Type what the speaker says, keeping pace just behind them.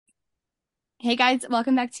Hey guys,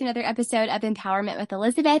 welcome back to another episode of Empowerment with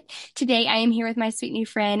Elizabeth. Today I am here with my sweet new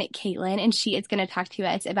friend Caitlyn, and she is going to talk to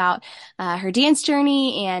us about her dance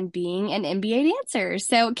journey and being an NBA dancer.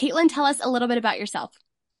 So, Caitlyn, tell us a little bit about yourself.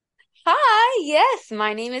 Hi, yes,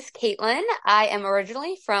 my name is Caitlin. I am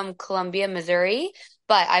originally from Columbia, Missouri,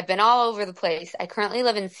 but I've been all over the place. I currently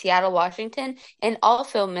live in Seattle, Washington, and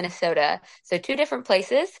also Minnesota. So two different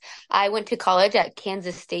places. I went to college at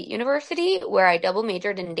Kansas State University, where I double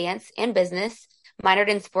majored in dance and business, minored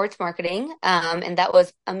in sports marketing, and that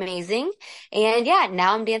was amazing. And yeah,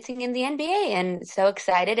 now I'm dancing in the NBA and so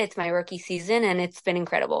excited. It's my rookie season and it's been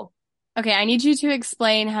incredible. Okay, I need you to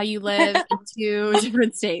explain how you live in two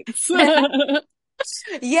different states.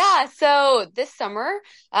 Yeah, so this summer,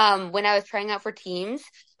 when I was trying out for teams,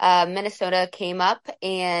 Minnesota came up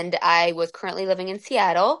and I was currently living in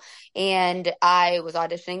Seattle and I was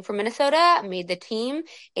auditioning for Minnesota, made the team,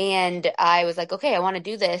 and I was like, okay, I want to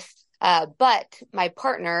do this. But my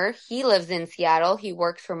partner, he lives in Seattle. He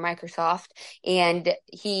works for Microsoft and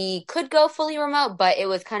he could go fully remote, but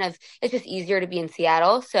it's just easier to be in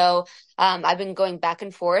Seattle. So, I've been going back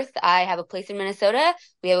and forth. I have a place in Minnesota.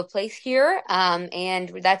 We have a place here.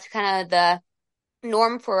 And that's kind of the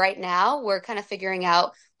norm for right now. We're kind of figuring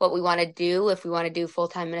out what we want to do, if we want to do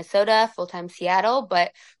full-time Minnesota, full-time Seattle,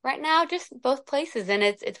 but right now just both places and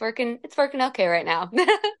it's working okay right now.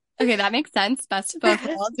 Okay, that makes sense. Best of both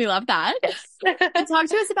worlds. We love that. Yes. And talk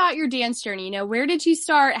to us about your dance journey. Where did you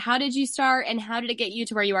start? How did you start? And how did it get you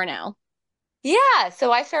to where you are now? Yeah,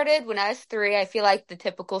 so I started when I was 3. I feel like the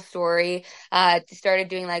typical story. Started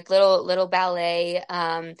doing like little ballet,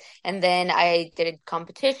 and then I did a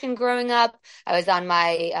competition growing up. I was on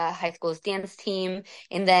my high school's dance team,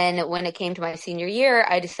 and then when it came to my senior year,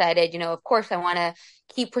 I decided, of course, I want to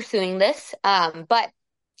keep pursuing this. But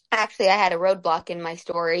actually, I had a roadblock in my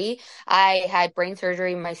story. I had brain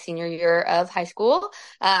surgery my senior year of high school,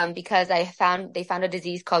 because they found a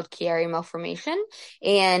disease called Chiari malformation,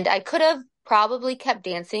 and I could have probably kept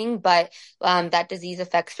dancing, but that disease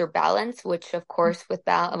affects your balance, which of course with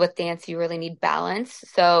dance you really need balance.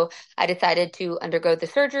 So I decided to undergo the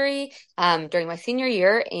surgery during my senior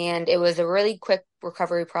year, and it was a really quick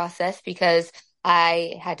recovery process because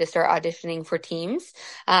I had to start auditioning for teams.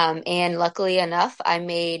 And luckily enough, I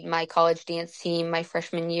made my college dance team my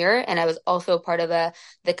freshman year, and I was also part of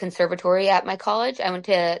the conservatory at my college. I went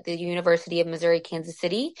to the University of Missouri, Kansas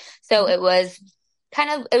City, so it was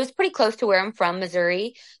pretty close to where I'm from,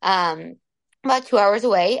 Missouri. About 2 hours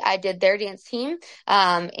away. I did their dance team,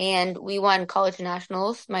 and we won college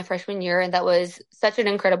nationals my freshman year, and that was such an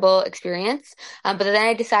incredible experience. But then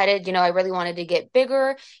I decided, I really wanted to get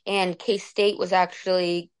bigger, and K-State was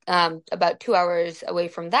actually about 2 hours away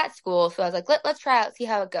from that school. So I was like, let's try out, see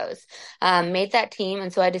how it goes. Made that team,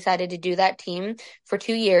 and so I decided to do that team for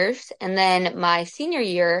 2 years. And then my senior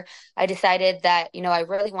year, I decided that, I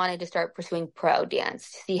really wanted to start pursuing pro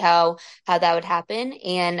dance to see how that would happen.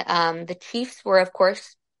 And the Chiefs were, of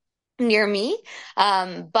course, near me,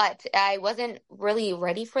 but I wasn't really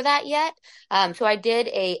ready for that yet. So I did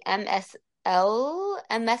a MSL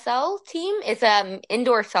team. It's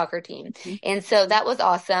indoor soccer team, and so that was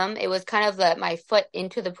awesome. It was kind of my foot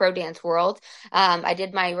into the pro dance world. I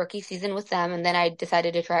did my rookie season with them, and then I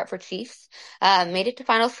decided to try out for Chiefs. Made it to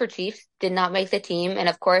finals for Chiefs, did not make the team, and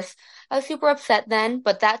of course I was super upset then,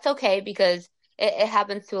 but that's okay because it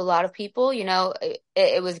happens to a lot of people.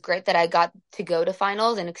 It was great that I got to go to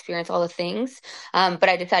finals and experience all the things. But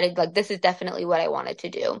I decided like this is definitely what I wanted to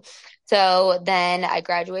do. So then I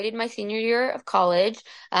graduated my senior year of college,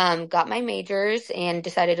 got my majors and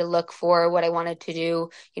decided to look for what I wanted to do,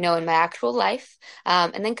 in my actual life.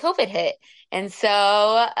 And then COVID hit. And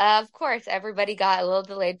so, of course, everybody got a little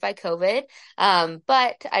delayed by COVID.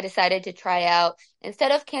 But I decided to try out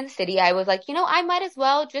instead of Kansas City. I was like, I might as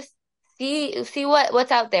well just see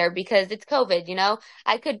what's out there because it's COVID,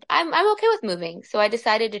 I'm okay with moving. So I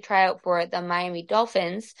decided to try out for the Miami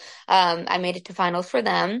Dolphins. I made it to finals for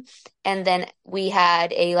them. And then we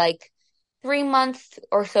had a 3 month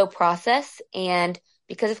or so process. And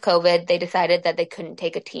because of COVID, they decided that they couldn't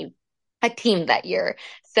take a team that year.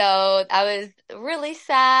 So I was really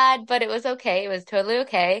sad, but it was okay. It was totally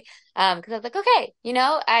okay. Because I was like, okay,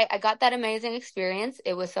 I got that amazing experience.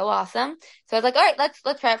 It was so awesome. So I was like, all right, let's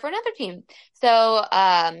try it for another team. So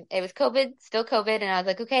it was COVID, still COVID, and I was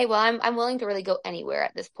like, okay, well, I'm willing to really go anywhere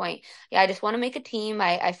at this point. Yeah, I just want to make a team.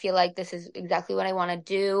 I feel like this is exactly what I want to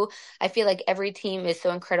do. I feel like every team is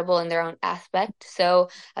so incredible in their own aspect. So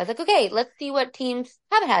I was like, okay, let's see what teams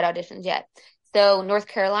haven't had auditions yet. So North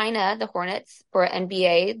Carolina, the Hornets for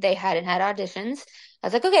NBA, they hadn't had auditions. I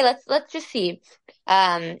was like, okay, let's just see.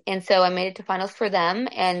 And so I made it to finals for them,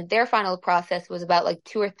 and their final process was about like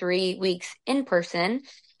 2 or 3 weeks in person.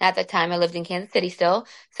 At that time, I lived in Kansas City still.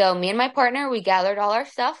 So me and my partner, we gathered all our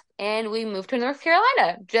stuff and we moved to North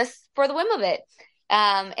Carolina just for the whim of it.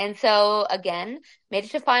 And so again, made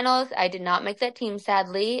it to finals. I did not make that team,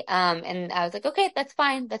 sadly. And I was like, okay, that's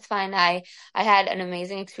fine. That's fine. I had an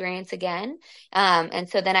amazing experience again. And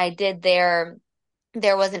so then I did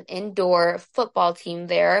there was an indoor football team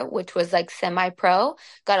there, which was like semi-pro.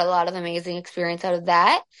 Got a lot of amazing experience out of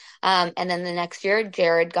that. And then the next year,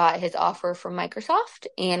 Jared got his offer from Microsoft,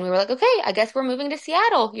 and we were like, okay, I guess we're moving to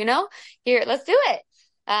Seattle, Here, let's do it.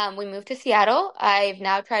 We moved to Seattle. I've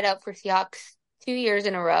now tried out for Seahawks 2 years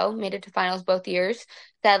in a row, made it to finals both years.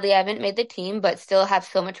 Sadly, I haven't made the team, but still have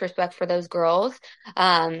so much respect for those girls.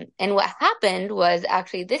 And what happened was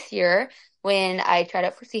actually this year when I tried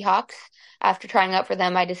out for Seahawks, after trying out for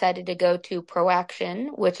them, I decided to go to Pro Action,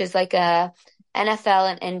 which is like a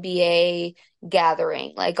NFL and NBA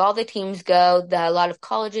gathering. Like all the teams go, a lot of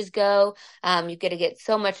colleges go. You get to get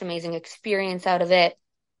so much amazing experience out of it.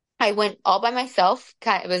 I went all by myself.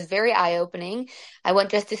 It was very eye-opening. I went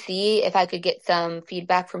just to see if I could get some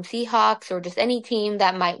feedback from Seahawks or just any team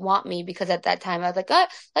that might want me, because at that time I was like, oh,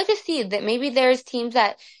 let's just see that maybe there's teams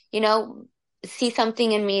that, see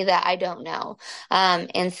something in me that I don't know.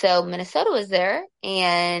 And so Minnesota was there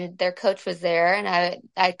and their coach was there, and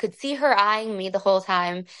I could see her eyeing me the whole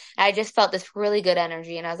time. I just felt this really good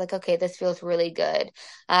energy, and I was like, okay, this feels really good.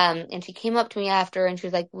 And she came up to me after and she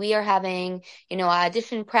was like, we are having,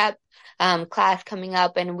 audition prep class coming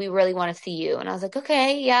up, and we really want to see you. And I was like,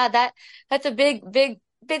 okay, yeah, that's a big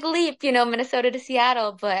leap, Minnesota to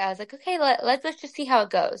Seattle. But I was like, okay, let's just see how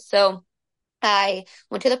it goes. So I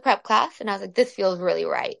went to the prep class and I was like, this feels really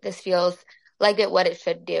right. This feels like what it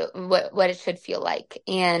should do, what it should feel like.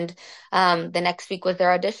 And the next week was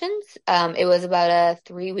their auditions. It was about a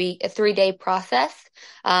 3-day process.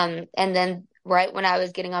 And then right when I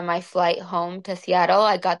was getting on my flight home to Seattle,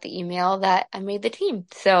 I got the email that I made the team.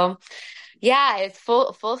 So yeah, it's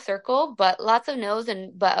full circle, but lots of no's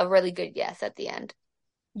but a really good yes at the end.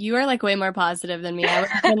 You are like way more positive than me. I would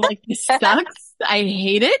have been like, this sucks. I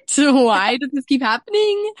hate it. Why does this keep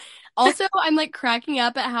happening? Also, I'm like cracking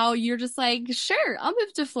up at how you're just like, sure, I'll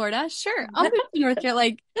move to Florida. Sure, I'll move to North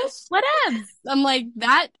Carolina. Like, whatevs. I'm like,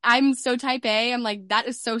 that, I'm so type A. I'm like, that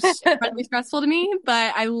is so incredibly stressful to me,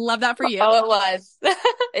 but I love that for you. Oh, it was.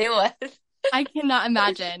 It was. I cannot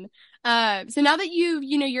imagine. So now that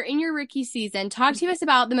you're in your rookie season, talk to us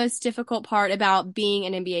about the most difficult part about being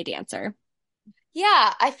an NBA dancer.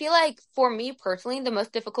 Yeah, I feel like for me personally, the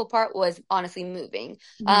most difficult part was honestly moving.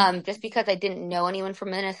 Mhm. Just because I didn't know anyone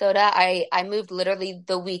from Minnesota, I moved literally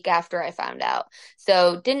the week after I found out.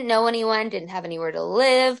 So didn't know anyone, didn't have anywhere to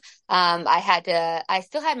live. I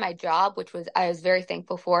still had my job, which I was very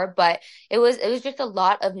thankful for, but it was just a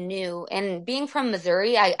lot of new. And being from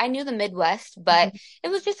Missouri, I knew the Midwest, but it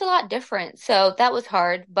was just a lot different. So that was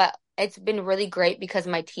hard, but it's been really great because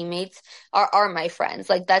my teammates are my friends.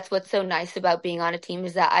 Like that's what's so nice about being on a team,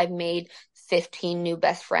 is that I've made 15 new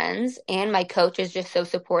best friends, and my coach is just so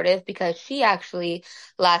supportive because she actually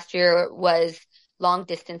last year was long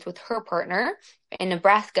distance with her partner in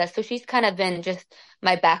Nebraska. So she's kind of been just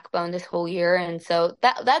my backbone this whole year. And so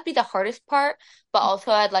that'd be the hardest part. But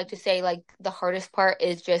also I'd like to say like the hardest part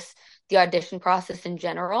is just the audition process in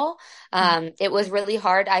general. It was really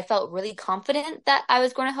hard. I felt really confident that I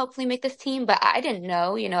was going to hopefully make this team, but I didn't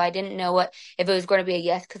know, I didn't know if it was going to be a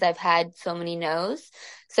yes, because I've had so many no's.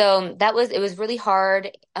 So it was really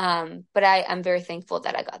hard. But I'm very thankful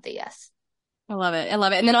that I got the yes. I love it. I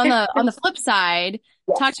love it. And then on the flip side,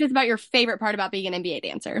 talk to us about your favorite part about being an NBA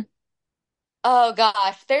dancer. Oh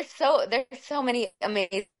gosh, there's so many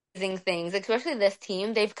amazing things, especially this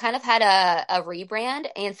team. They've kind of had a rebrand,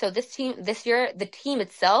 and so this year, the team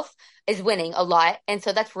itself is winning a lot, and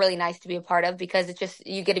so that's really nice to be a part of, because it's just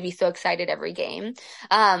you get to be so excited every game.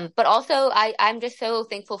 But also I'm just so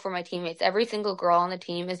thankful for my teammates. Every single girl on the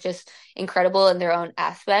team is just incredible in their own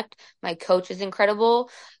aspect. My coach is incredible.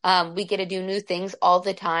 We get to do new things all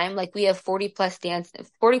the time. Like we have 40 plus games,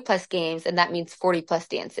 and that means 40 plus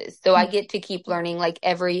dances. So I get to keep learning like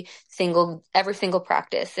every single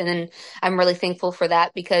practice. And then I'm really thankful for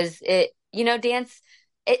that, because dance,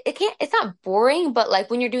 it's not boring, but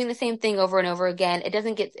like when you're doing the same thing over and over again,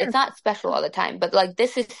 it's not special all the time, but like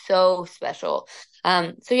this is so special.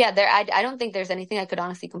 So yeah, I don't think there's anything I could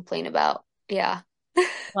honestly complain about. Yeah.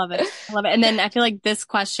 Love it. I love it. And then I feel like this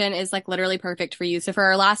question is like literally perfect for you. So for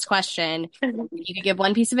our last question, if you could give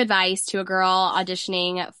one piece of advice to a girl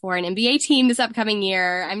auditioning for an NBA team this upcoming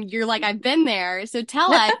year, you're like, I've been there. So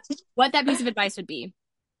tell us what that piece of advice would be.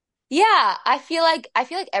 Yeah, I feel like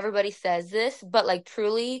everybody says this, but like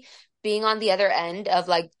truly being on the other end of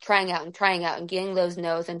like trying out and getting those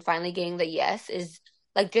no's and finally getting the yes is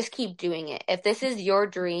like just keep doing it. If this is your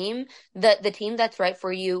dream, the team that's right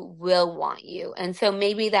for you will want you. And so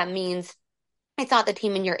maybe that means it's not the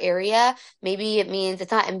team in your area. Maybe it means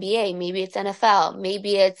it's not NBA. Maybe it's NFL.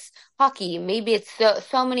 Maybe it's hockey. Maybe it's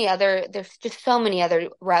so many other, there's just so many other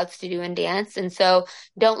routes to do in dance. And so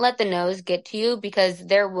don't let the no's get to you because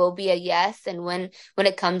there will be a yes. And when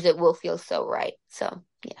it comes, it will feel so right. So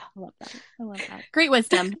I love that. I love that. Great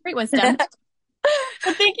wisdom. Great wisdom.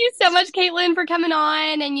 Well, thank you so much, Caitlin, for coming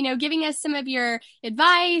on and, giving us some of your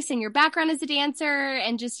advice and your background as a dancer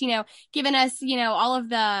and just, giving us, all of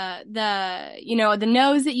the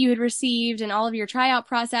no's that you had received and all of your tryout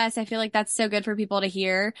process. I feel like that's so good for people to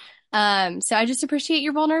hear. So I just appreciate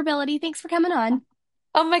your vulnerability. Thanks for coming on.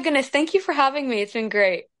 Oh my goodness. Thank you for having me. It's been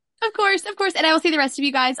great. Of course, of course. And I will see the rest of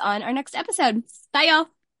you guys on our next episode. Bye,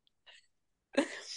 y'all.